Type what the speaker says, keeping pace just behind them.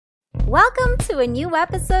Welcome to a new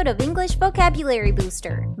episode of English Vocabulary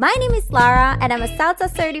Booster. My name is Lara and I'm a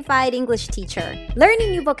SALSA certified English teacher.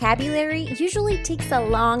 Learning new vocabulary usually takes a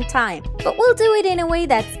long time, but we'll do it in a way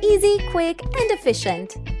that's easy, quick, and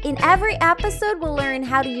efficient. In every episode, we'll learn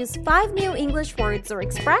how to use 5 new English words or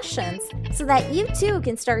expressions so that you too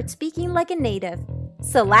can start speaking like a native.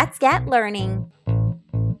 So let's get learning.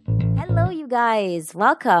 Hello, you guys.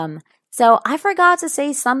 Welcome. So I forgot to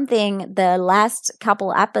say something the last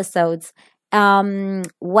couple episodes. When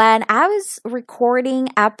I was recording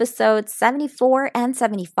episodes 74 and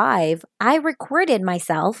 75, I recorded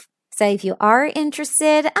myself. So if you are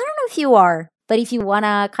interested, I don't know if you are, but if you want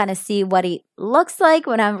to kind of see what it looks like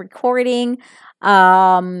when I'm recording,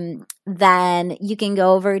 then you can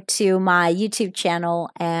go over to my YouTube channel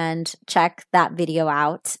and check that video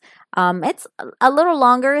out. It's a little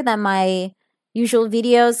longer than my usual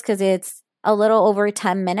videos because it's a little over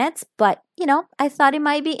 10 minutes, but I thought it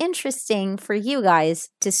might be interesting for you guys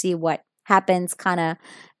to see what happens kind of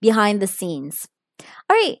behind the scenes.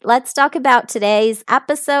 All right, let's talk about today's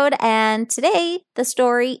episode, and today the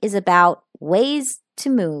story is about ways to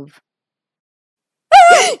move.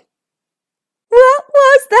 What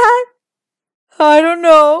was that? I don't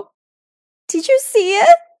know. Did you see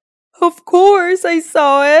it? Of course I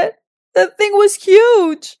saw it. That thing was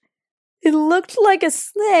huge. It looked like a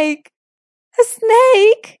snake. A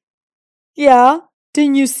snake? Yeah,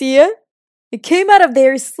 didn't you see it? It came out of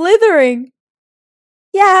there slithering.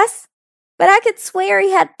 Yes, but I could swear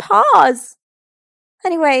he had paws.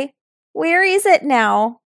 Anyway, where is it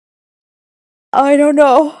now? I don't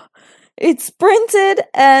know. It sprinted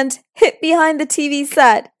and hid behind the TV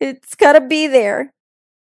set. It's gotta be there.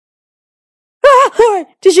 Ah!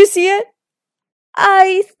 Did you see it?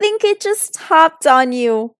 I think it just hopped on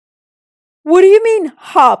you. What do you mean,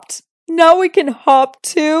 hopped? Now we can hop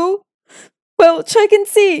too? Well, check and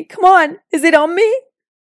see. Come on. Is it on me?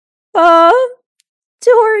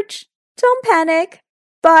 George, don't panic.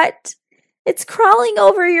 But it's crawling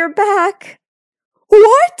over your back.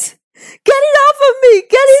 What? Get it off of me!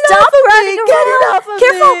 Get it off of me! Get it off of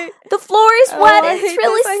Careful. me! The floor is wet. It's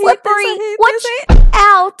really slippery. Watch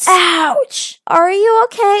out. Ouch! Are you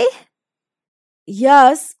okay?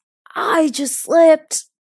 Yes, I just slipped.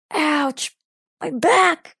 Ouch! My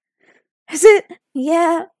back. Is it?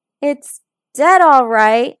 Yeah, it's dead all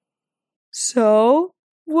right. So,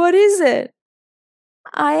 what is it?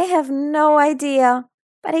 I have no idea,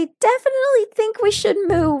 but I definitely think we should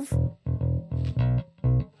move.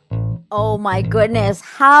 Oh my goodness,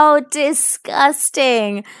 how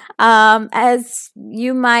disgusting. As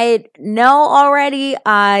you might know already,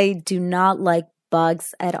 I do not like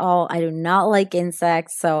bugs at all. I do not like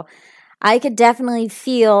insects, so I could definitely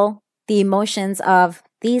feel the emotions of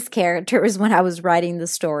these characters when I was writing the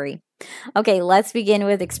story. Okay, let's begin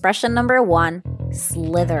with expression number 1,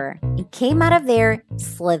 slither. It came out of there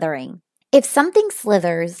slithering. If something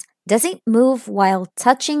slithers, does it move while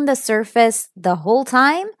touching the surface the whole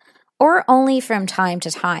time or only from time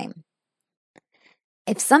to time?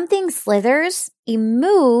 If something slithers, it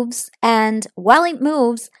moves, and while it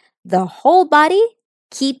moves, the whole body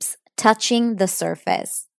keeps touching the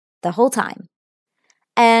surface the whole time.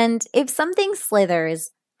 And if something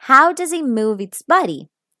slithers, how does it move its body?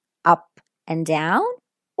 Up and down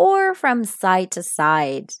or from side to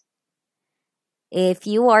side? If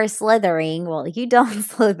you are slithering, well, you don't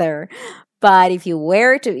slither, but if you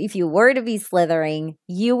were to be slithering,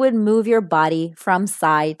 you would move your body from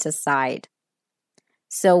side to side.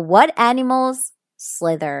 So what animals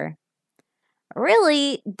slither?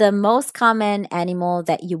 Really, the most common animal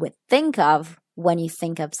that you would think of when you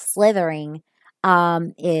think of slithering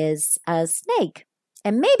is a snake.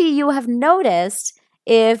 And maybe you have noticed,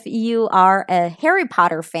 if you are a Harry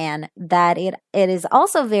Potter fan, that it is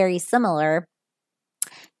also very similar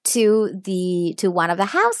to one of the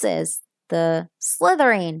houses, the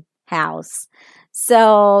Slytherin house.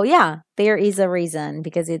 So yeah, there is a reason,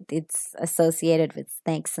 because it's associated with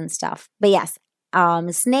snakes and stuff. But yes,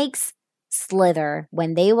 snakes slither.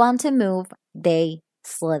 When they want to move, they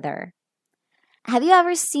slither. Have you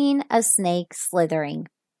ever seen a snake slithering?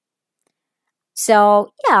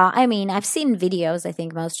 So, yeah, I mean, I've seen videos, I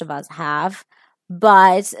think most of us have,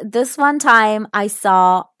 but this one time I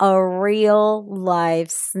saw a real live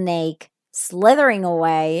snake slithering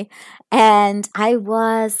away, and I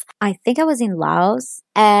think I was in Laos,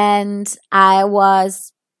 and I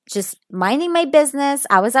was just minding my business.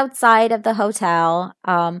 I was outside of the hotel,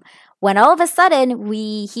 when all of a sudden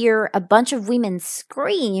we hear a bunch of women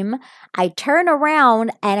scream. I turn around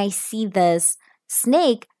and I see this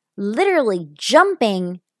snake literally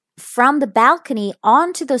jumping from the balcony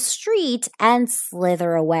onto the street and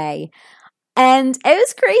slither away. And it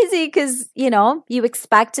was crazy because, you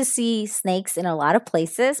expect to see snakes in a lot of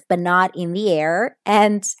places, but not in the air.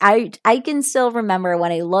 And I can still remember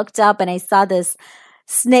when I looked up and I saw this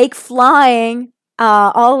snake flying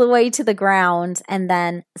all the way to the ground and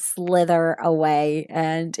then slither away.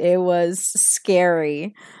 And it was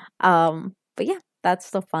scary. But yeah,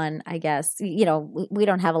 that's the fun, I guess. We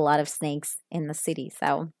don't have a lot of snakes in the city,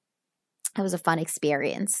 so it was a fun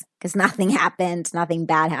experience because nothing happened, nothing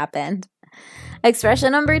bad happened.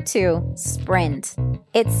 Expression number 2, sprint.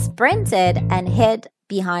 It sprinted and hid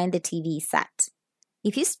behind the TV set.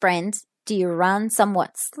 If you sprint, do you run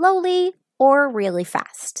somewhat slowly or really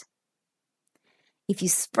fast? If you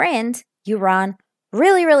sprint, you run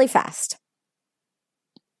really, really fast.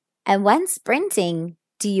 And when sprinting,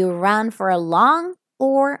 do you run for a long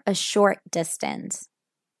or a short distance?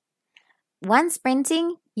 When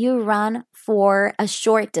sprinting, you run for a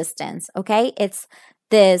short distance, okay? It's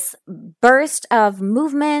this burst of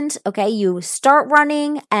movement, okay? You start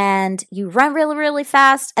running and you run really, really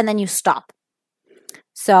fast and then you stop.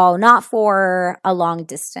 So not for a long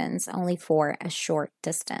distance, only for a short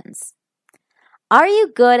distance. Are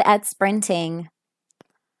you good at sprinting?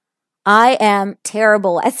 I am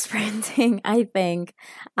terrible at sprinting, I think.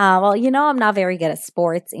 I'm not very good at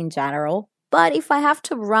sports in general. But if I have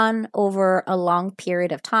to run over a long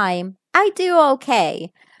period of time, I do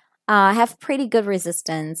okay. I have pretty good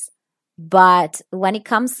resistance. But when it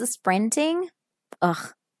comes to sprinting,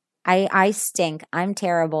 I stink. I'm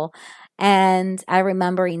terrible. And I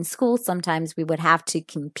remember in school sometimes we would have to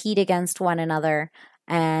compete against one another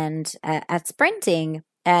and at sprinting.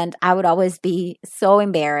 And I would always be so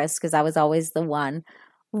embarrassed because I was always the one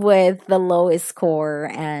with the lowest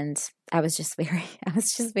score, and I was just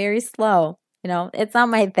very slow. It's not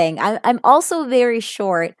my thing. I'm also very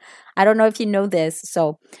short. I don't know if you know this,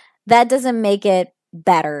 so that doesn't make it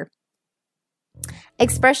better.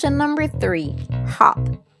 Expression number 3, hop.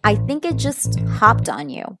 I think it just hopped on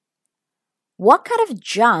you. What kind of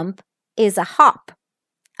jump is a hop?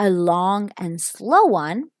 A long and slow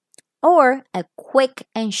one or a quick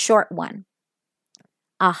and short one?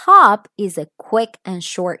 A hop is a quick and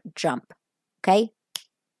short jump. Okay?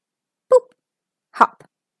 Boop. Hop.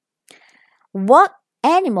 What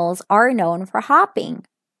animals are known for hopping?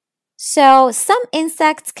 So some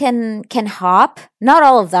insects can hop. Not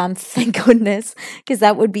all of them, thank goodness, because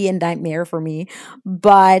that would be a nightmare for me.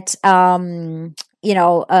 But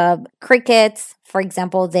crickets, for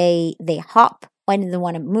example, they hop when they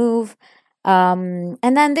want to move. And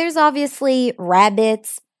then there's obviously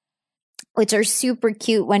rabbits, which are super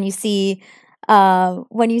cute when you see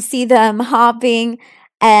them hopping.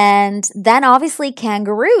 And then obviously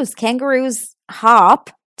kangaroos. Kangaroos hop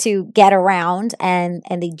to get around and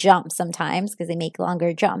they jump sometimes because they make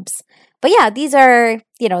longer jumps. But yeah, these are,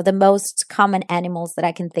 the most common animals that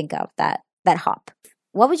I can think of that hop.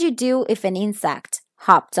 What would you do if an insect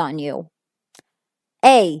hopped on you?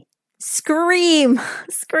 A, scream.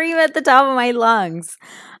 Scream at the top of my lungs.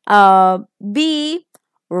 B,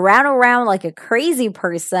 run around like a crazy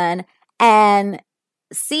person. And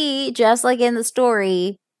C, just like in the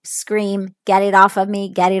story, scream, get it off of me,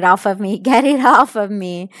 get it off of me, get it off of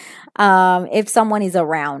me, if someone is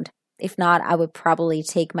around. If not, I would probably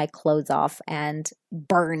take my clothes off and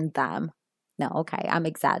burn them. No, okay, I'm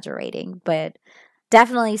exaggerating, but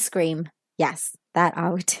definitely scream. Yes, that I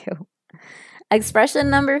would do. Expression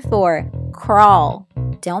number 4, crawl.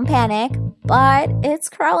 Don't panic, but it's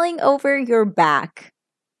crawling over your back.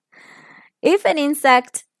 If an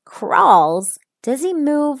insect crawls, does it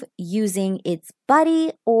move using its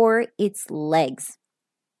body or its legs?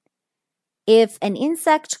 If an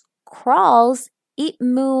insect crawls, it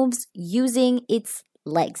moves using its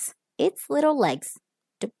legs, its little legs.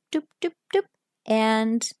 Doop, doop, doop, doop.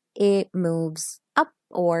 And it moves up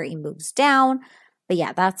or it moves down. But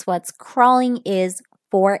yeah, that's what crawling is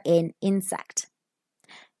for an insect.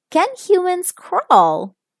 Can humans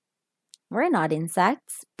crawl? We're not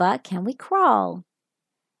insects, but can we crawl?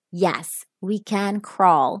 Yes, we can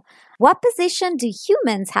crawl. What position do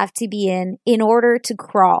humans have to be in order to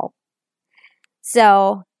crawl?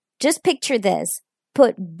 So just picture this.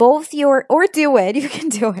 Put both your, or do it, you can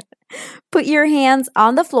do it. Put your hands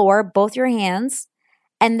on the floor, both your hands,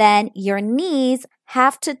 and then your knees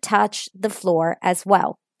have to touch the floor as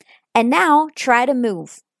well. And now try to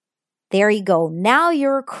move. There you go. Now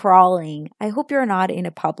you're crawling. I hope you're not in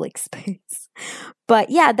a public space. But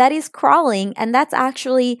yeah, that is crawling. And that's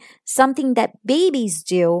actually something that babies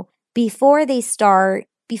do before they start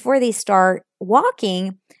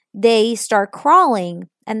walking. They start crawling.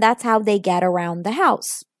 And that's how they get around the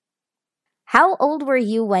house. How old were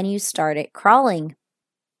you when you started crawling?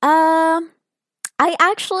 I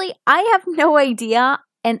have no idea.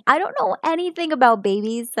 And I don't know anything about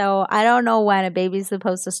babies, so I don't know when a baby's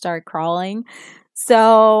supposed to start crawling.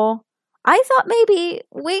 So I thought maybe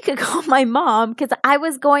we could call my mom because I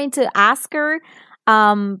was going to ask her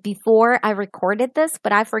before I recorded this,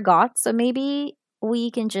 but I forgot. So maybe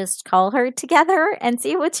we can just call her together and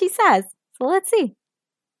see what she says. So let's see.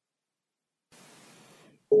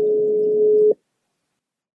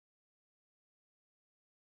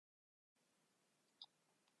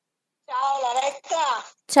 Ciao Loretta,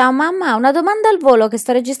 Ciao mamma, una domanda al volo che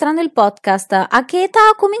sto registrando il podcast. A che età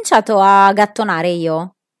ho cominciato a gattonare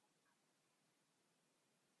io?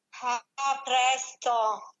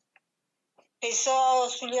 presto, penso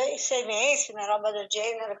sugli 6 mesi, una roba del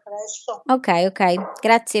genere, presto. Ok,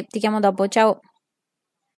 grazie, ti chiamo dopo, ciao.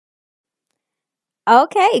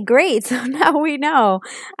 Okay, great. So now we know.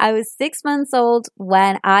 I was 6 months old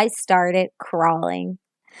when I started crawling.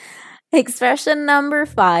 Expression number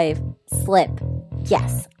 5, slip.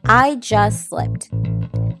 Yes, I just slipped.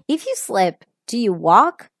 If you slip, do you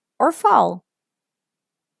walk or fall?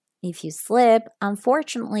 If you slip,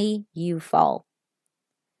 unfortunately, you fall.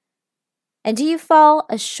 And do you fall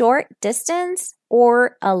a short distance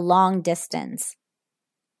or a long distance?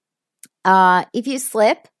 If you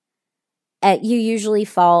slip, you usually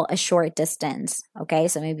fall a short distance. Okay,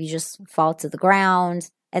 so maybe you just fall to the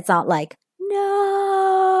ground. It's not like,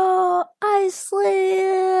 no, I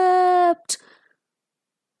slipped.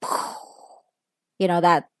 You know,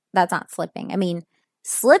 that's not slipping. I mean,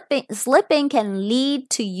 slipping can lead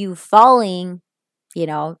to you falling, you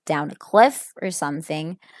know, down a cliff or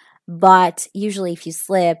something. But usually if you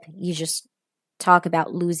slip, you just talk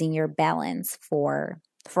about losing your balance for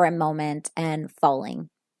a moment and falling.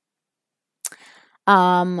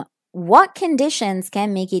 What conditions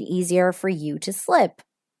can make it easier for you to slip?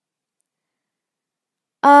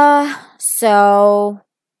 So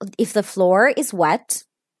if the floor is wet,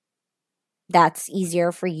 that's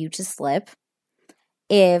easier for you to slip.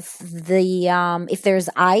 If there's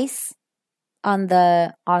ice on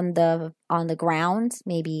the ground,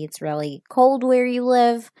 maybe it's really cold where you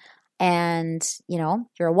live and, you know,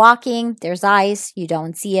 you're walking, there's ice, you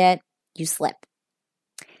don't see it, you slip.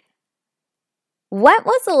 When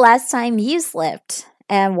was the last time you slipped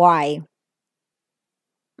and why?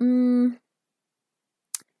 I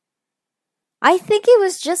think it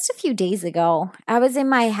was just a few days ago. I was in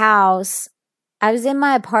my house. I was in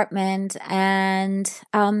my apartment and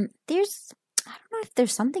I don't know if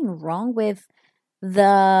there's something wrong with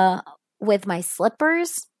my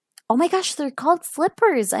slippers. Oh my gosh, they're called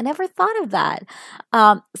slippers. I never thought of that.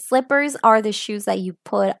 Slippers are the shoes that you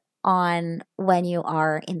put on when you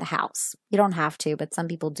are in the house. You don't have to, but some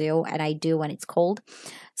people do, and I do when it's cold.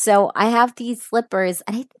 So I have these slippers,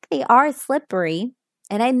 and I think they are slippery.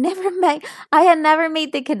 And I had never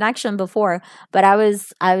made the connection before, but I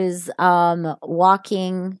was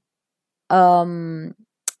walking in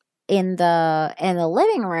the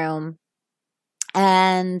living room,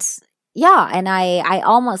 and I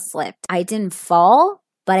almost slipped. I didn't fall,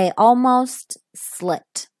 but I almost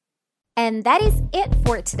slipped. And that is it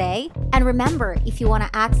for today. And remember, if you want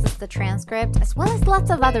to access the transcript as well as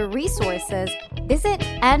lots of other resources, visit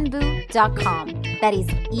enboo.com. That is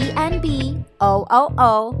ENBOOO.com.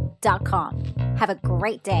 Have a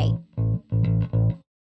great day.